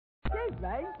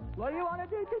evening. What do you want to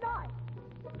do tonight?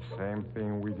 The same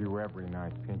thing we do every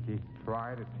night, Pinky.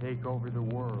 Try to take over the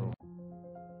world.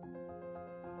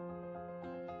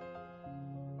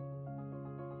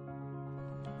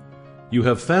 You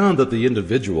have found that the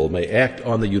individual may act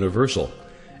on the universal,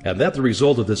 and that the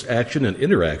result of this action and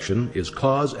interaction is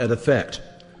cause and effect.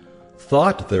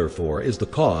 Thought, therefore, is the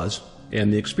cause,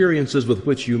 and the experiences with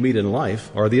which you meet in life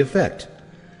are the effect.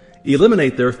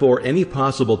 Eliminate, therefore, any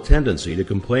possible tendency to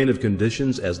complain of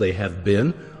conditions as they have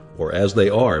been or as they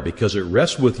are, because it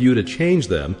rests with you to change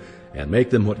them and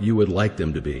make them what you would like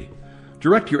them to be.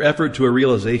 Direct your effort to a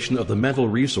realization of the mental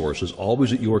resources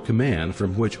always at your command,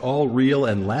 from which all real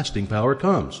and lasting power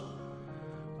comes.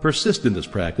 Persist in this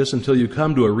practice until you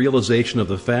come to a realization of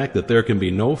the fact that there can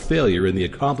be no failure in the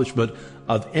accomplishment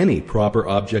of any proper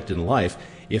object in life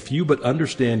if you but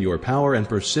understand your power and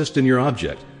persist in your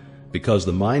object, because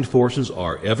the mind forces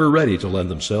are ever ready to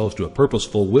lend themselves to a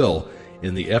purposeful will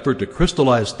in the effort to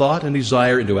crystallize thought and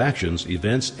desire into actions,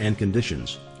 events, and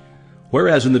conditions.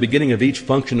 Whereas in the beginning of each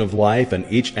function of life and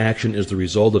each action is the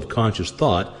result of conscious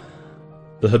thought,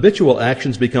 the habitual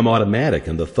actions become automatic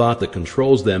and the thought that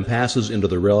controls them passes into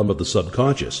the realm of the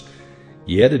subconscious.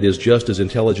 Yet it is just as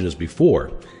intelligent as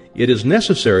before. It is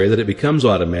necessary that it becomes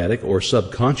automatic or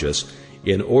subconscious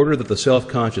in order that the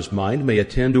self-conscious mind may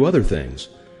attend to other things.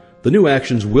 The new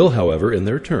actions will, however, in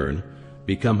their turn,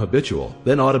 become habitual,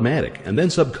 then automatic, and then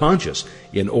subconscious,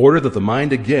 in order that the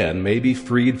mind again may be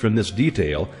freed from this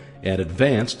detail and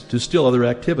advanced to still other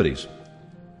activities.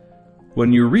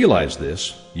 When you realize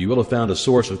this, you will have found a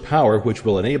source of power which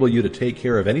will enable you to take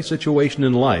care of any situation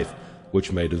in life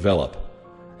which may develop.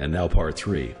 And now part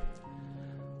 3.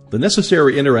 The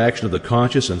necessary interaction of the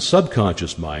conscious and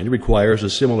subconscious mind requires a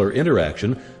similar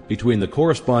interaction between the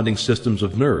corresponding systems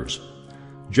of nerves.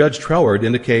 Judge Troward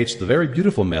indicates the very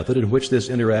beautiful method in which this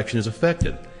interaction is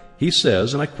effected. He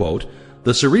says, and I quote,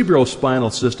 "The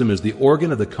cerebrospinal system is the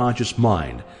organ of the conscious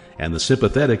mind, and the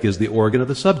sympathetic is the organ of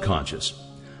the subconscious.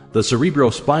 The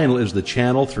cerebrospinal is the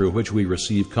channel through which we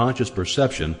receive conscious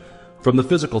perception from the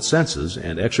physical senses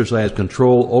and exercise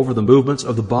control over the movements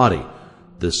of the body.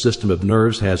 This system of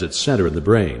nerves has its center in the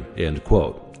brain." End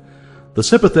quote. The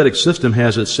sympathetic system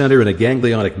has its center in a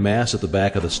ganglionic mass at the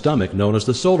back of the stomach known as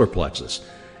the solar plexus,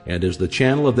 and is the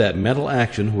channel of that mental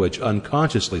action which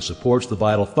unconsciously supports the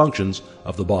vital functions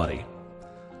of the body.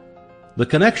 The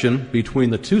connection between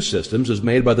the two systems is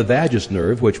made by the vagus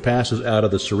nerve, which passes out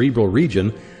of the cerebral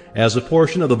region as a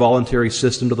portion of the voluntary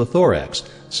system to the thorax,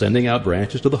 sending out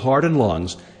branches to the heart and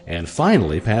lungs, and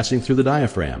finally passing through the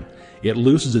diaphragm. It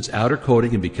loses its outer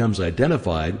coating and becomes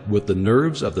identified with the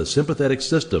nerves of the sympathetic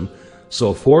system,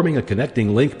 so forming a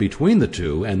connecting link between the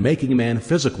two and making man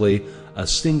physically a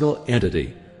single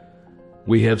entity.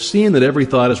 We have seen that every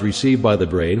thought is received by the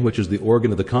brain, which is the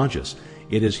organ of the conscious.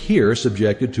 It is here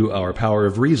subjected to our power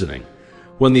of reasoning.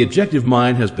 When the objective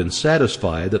mind has been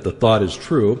satisfied that the thought is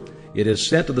true, it is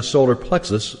sent to the solar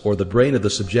plexus, or the brain of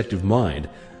the subjective mind,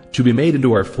 to be made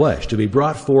into our flesh, to be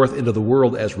brought forth into the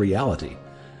world as reality.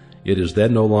 It is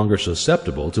then no longer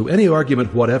susceptible to any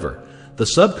argument whatever. The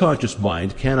subconscious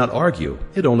mind cannot argue,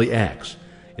 it only acts.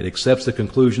 It accepts the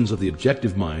conclusions of the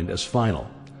objective mind as final.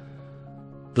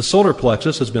 The solar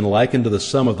plexus has been likened to the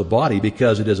sum of the body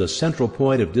because it is a central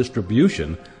point of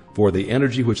distribution for the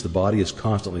energy which the body is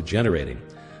constantly generating.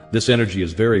 This energy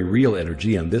is very real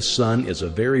energy, and this sun is a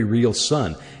very real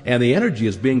sun, and the energy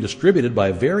is being distributed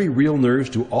by very real nerves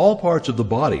to all parts of the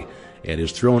body and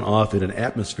is thrown off in an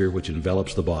atmosphere which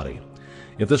envelops the body.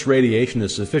 If this radiation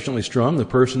is sufficiently strong, the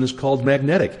person is called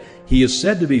magnetic. He is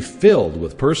said to be filled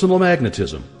with personal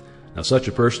magnetism. Now, such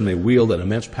a person may wield an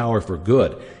immense power for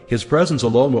good. His presence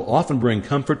alone will often bring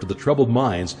comfort to the troubled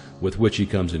minds with which he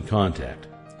comes in contact.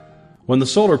 When the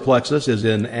solar plexus is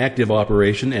in active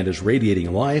operation and is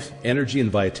radiating life, energy,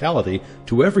 and vitality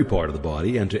to every part of the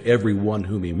body and to every one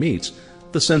whom he meets,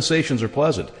 the sensations are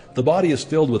pleasant. The body is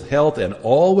filled with health, and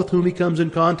all with whom he comes in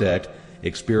contact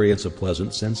experience a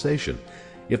pleasant sensation.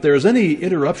 If there is any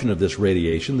interruption of this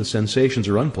radiation, the sensations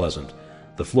are unpleasant.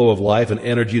 The flow of life and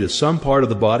energy to some part of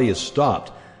the body is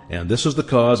stopped, and this is the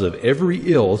cause of every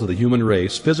ill to the human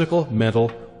race, physical,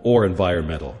 mental, or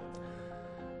environmental.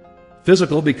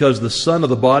 Physical, because the sun of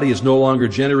the body is no longer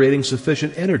generating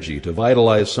sufficient energy to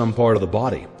vitalize some part of the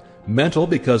body. Mental,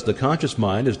 because the conscious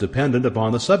mind is dependent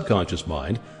upon the subconscious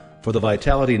mind for the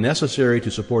vitality necessary to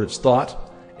support its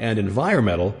thought. And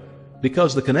environmental,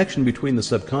 because the connection between the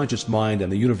subconscious mind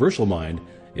and the universal mind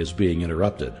is being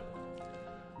interrupted.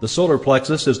 The solar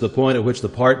plexus is the point at which the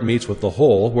part meets with the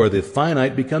whole, where the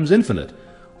finite becomes infinite,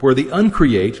 where the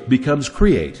uncreate becomes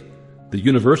create, the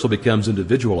universal becomes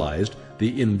individualized,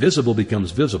 the invisible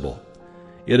becomes visible.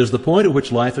 It is the point at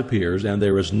which life appears, and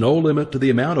there is no limit to the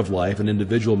amount of life an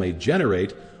individual may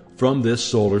generate from this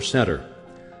solar center.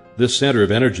 This center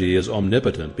of energy is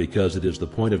omnipotent because it is the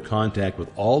point of contact with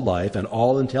all life and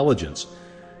all intelligence.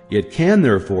 It can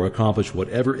therefore accomplish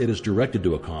whatever it is directed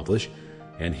to accomplish,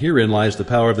 and herein lies the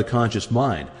power of the conscious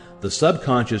mind. The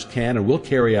subconscious can and will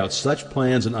carry out such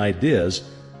plans and ideas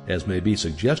as may be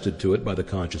suggested to it by the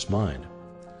conscious mind.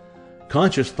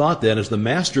 Conscious thought, then, is the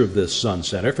master of this sun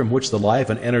center from which the life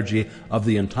and energy of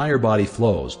the entire body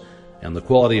flows, and the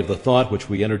quality of the thought which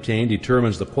we entertain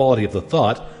determines the quality of the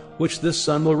thought which this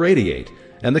sun will radiate,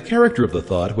 and the character of the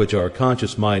thought which our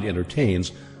conscious mind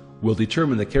entertains will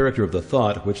determine the character of the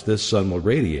thought which this sun will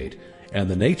radiate, and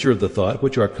the nature of the thought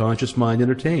which our conscious mind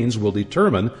entertains will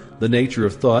determine the nature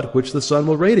of thought which the sun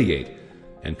will radiate,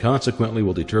 and consequently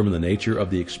will determine the nature of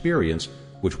the experience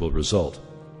which will result.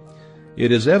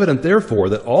 It is evident, therefore,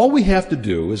 that all we have to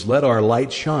do is let our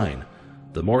light shine.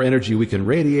 The more energy we can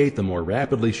radiate, the more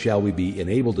rapidly shall we be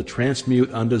enabled to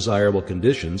transmute undesirable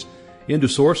conditions into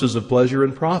sources of pleasure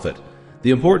and profit.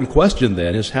 The important question,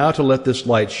 then, is how to let this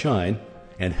light shine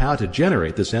and how to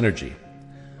generate this energy.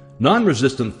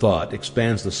 Non-resistant thought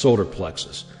expands the solar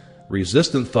plexus.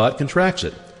 Resistant thought contracts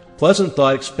it. Pleasant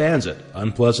thought expands it.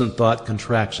 Unpleasant thought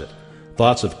contracts it.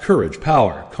 Thoughts of courage,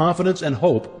 power, confidence, and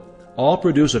hope all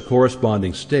produce a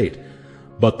corresponding state.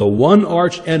 But the one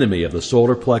arch enemy of the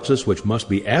solar plexus which must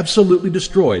be absolutely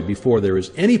destroyed before there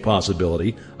is any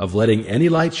possibility of letting any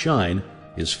light shine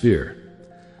is fear.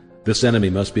 This enemy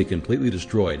must be completely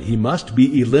destroyed. He must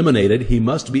be eliminated. He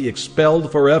must be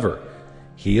expelled forever.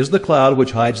 He is the cloud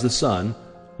which hides the sun,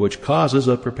 which causes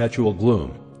a perpetual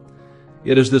gloom.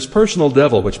 It is this personal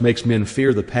devil which makes men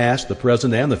fear the past, the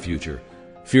present, and the future.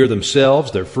 Fear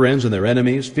themselves, their friends, and their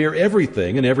enemies. Fear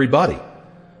everything and everybody.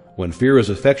 When fear is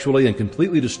effectually and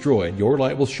completely destroyed, your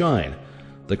light will shine.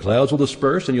 The clouds will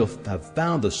disperse, and you'll have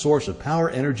found the source of power,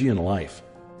 energy, and life.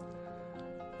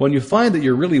 When you find that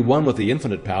you're really one with the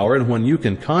infinite power, and when you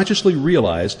can consciously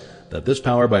realize that this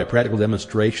power, by a practical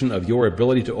demonstration of your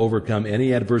ability to overcome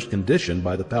any adverse condition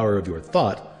by the power of your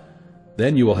thought,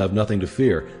 then you will have nothing to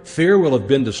fear. Fear will have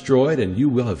been destroyed, and you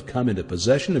will have come into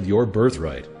possession of your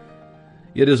birthright.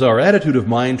 It is our attitude of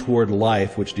mind toward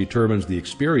life which determines the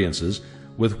experiences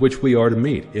with which we are to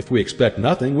meet. If we expect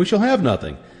nothing, we shall have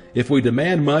nothing. If we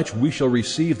demand much, we shall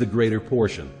receive the greater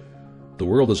portion. The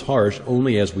world is harsh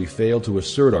only as we fail to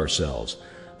assert ourselves.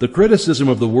 The criticism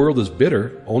of the world is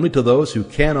bitter only to those who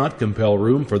cannot compel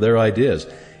room for their ideas.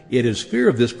 It is fear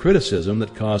of this criticism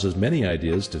that causes many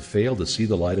ideas to fail to see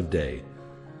the light of day.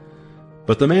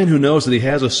 But the man who knows that he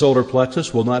has a solar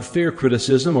plexus will not fear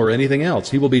criticism or anything else.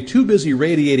 He will be too busy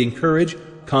radiating courage,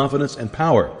 confidence, and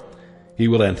power. He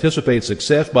will anticipate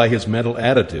success by his mental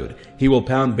attitude. He will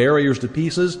pound barriers to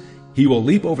pieces. He will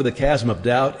leap over the chasm of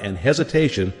doubt and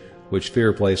hesitation which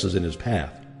fear places in his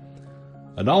path.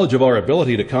 A knowledge of our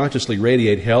ability to consciously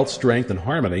radiate health, strength, and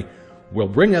harmony will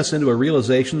bring us into a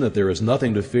realization that there is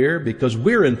nothing to fear because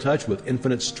we're in touch with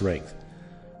infinite strength.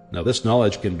 Now, this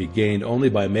knowledge can be gained only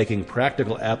by making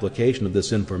practical application of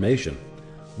this information.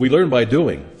 We learn by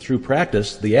doing. Through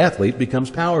practice, the athlete becomes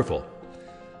powerful.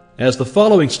 As the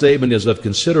following statement is of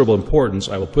considerable importance,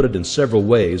 I will put it in several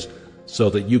ways so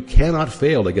that you cannot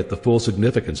fail to get the full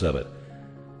significance of it.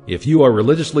 If you are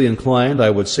religiously inclined, I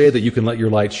would say that you can let your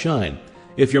light shine.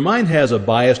 If your mind has a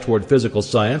bias toward physical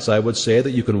science, I would say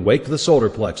that you can wake the solar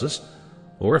plexus.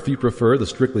 Or if you prefer the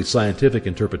strictly scientific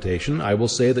interpretation, I will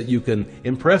say that you can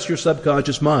impress your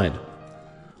subconscious mind.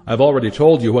 I've already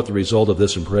told you what the result of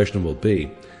this impression will be.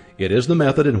 It is the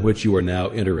method in which you are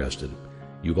now interested.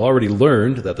 You've already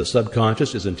learned that the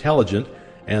subconscious is intelligent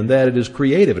and that it is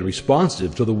creative and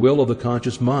responsive to the will of the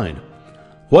conscious mind.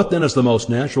 What then is the most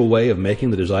natural way of making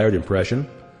the desired impression?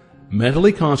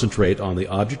 Mentally concentrate on the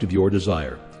object of your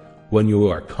desire. When you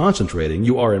are concentrating,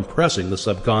 you are impressing the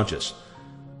subconscious.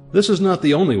 This is not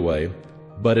the only way,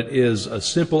 but it is a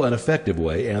simple and effective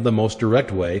way and the most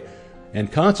direct way,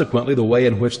 and consequently the way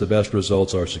in which the best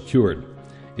results are secured.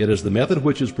 It is the method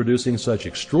which is producing such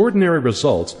extraordinary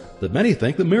results that many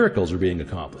think that miracles are being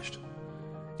accomplished.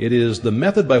 It is the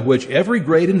method by which every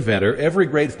great inventor, every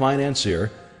great financier,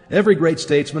 every great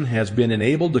statesman has been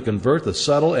enabled to convert the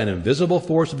subtle and invisible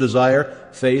force of desire,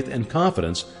 faith, and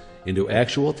confidence into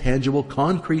actual, tangible,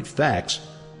 concrete facts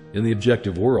in the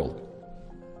objective world.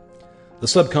 The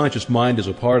subconscious mind is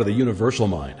a part of the universal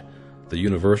mind. The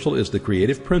universal is the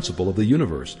creative principle of the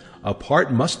universe. A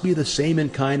part must be the same in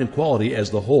kind and quality as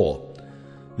the whole.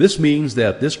 This means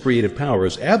that this creative power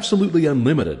is absolutely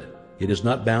unlimited. It is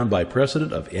not bound by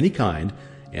precedent of any kind,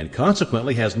 and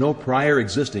consequently has no prior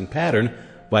existing pattern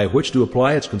by which to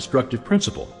apply its constructive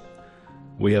principle.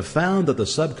 We have found that the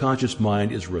subconscious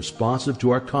mind is responsive to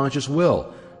our conscious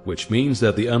will, which means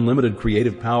that the unlimited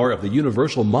creative power of the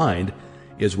universal mind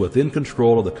is within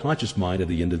control of the conscious mind of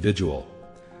the individual.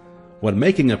 When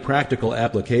making a practical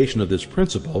application of this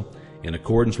principle, in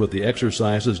accordance with the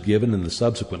exercises given in the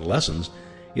subsequent lessons,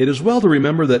 it is well to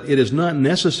remember that it is not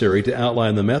necessary to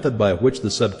outline the method by which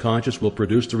the subconscious will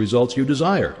produce the results you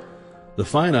desire. The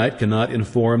finite cannot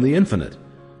inform the infinite.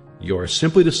 You are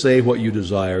simply to say what you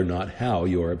desire, not how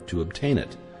you are to obtain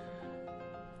it.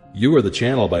 You are the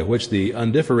channel by which the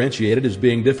undifferentiated is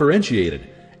being differentiated,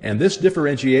 and this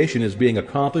differentiation is being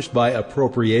accomplished by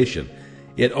appropriation.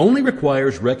 It only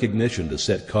requires recognition to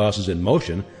set causes in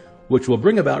motion, which will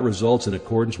bring about results in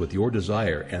accordance with your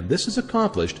desire, and this is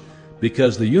accomplished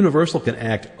because the universal can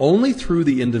act only through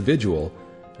the individual,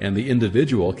 and the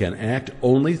individual can act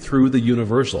only through the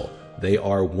universal. They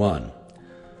are one.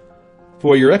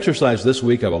 For your exercise this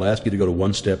week, I will ask you to go to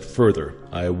one step further.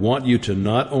 I want you to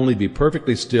not only be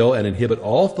perfectly still and inhibit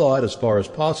all thought as far as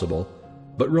possible,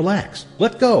 but relax.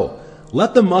 Let go.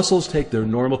 Let the muscles take their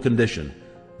normal condition.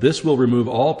 This will remove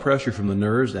all pressure from the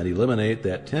nerves and eliminate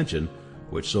that tension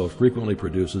which so frequently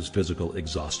produces physical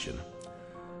exhaustion.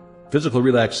 Physical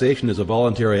relaxation is a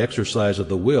voluntary exercise of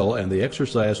the will, and the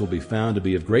exercise will be found to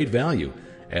be of great value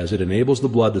as it enables the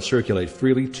blood to circulate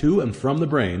freely to and from the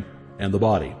brain and the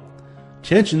body.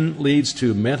 Tension leads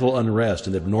to mental unrest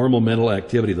and abnormal mental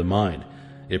activity of the mind.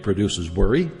 It produces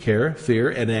worry, care, fear,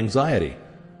 and anxiety.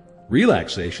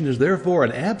 Relaxation is therefore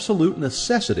an absolute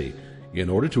necessity in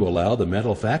order to allow the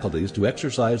mental faculties to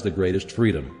exercise the greatest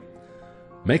freedom.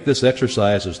 Make this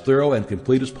exercise as thorough and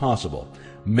complete as possible.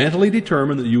 Mentally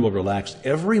determine that you will relax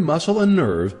every muscle and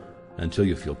nerve until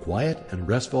you feel quiet and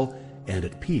restful and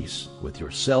at peace with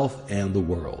yourself and the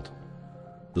world.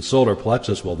 The solar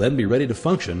plexus will then be ready to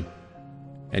function,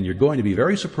 and you're going to be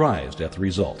very surprised at the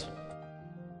result.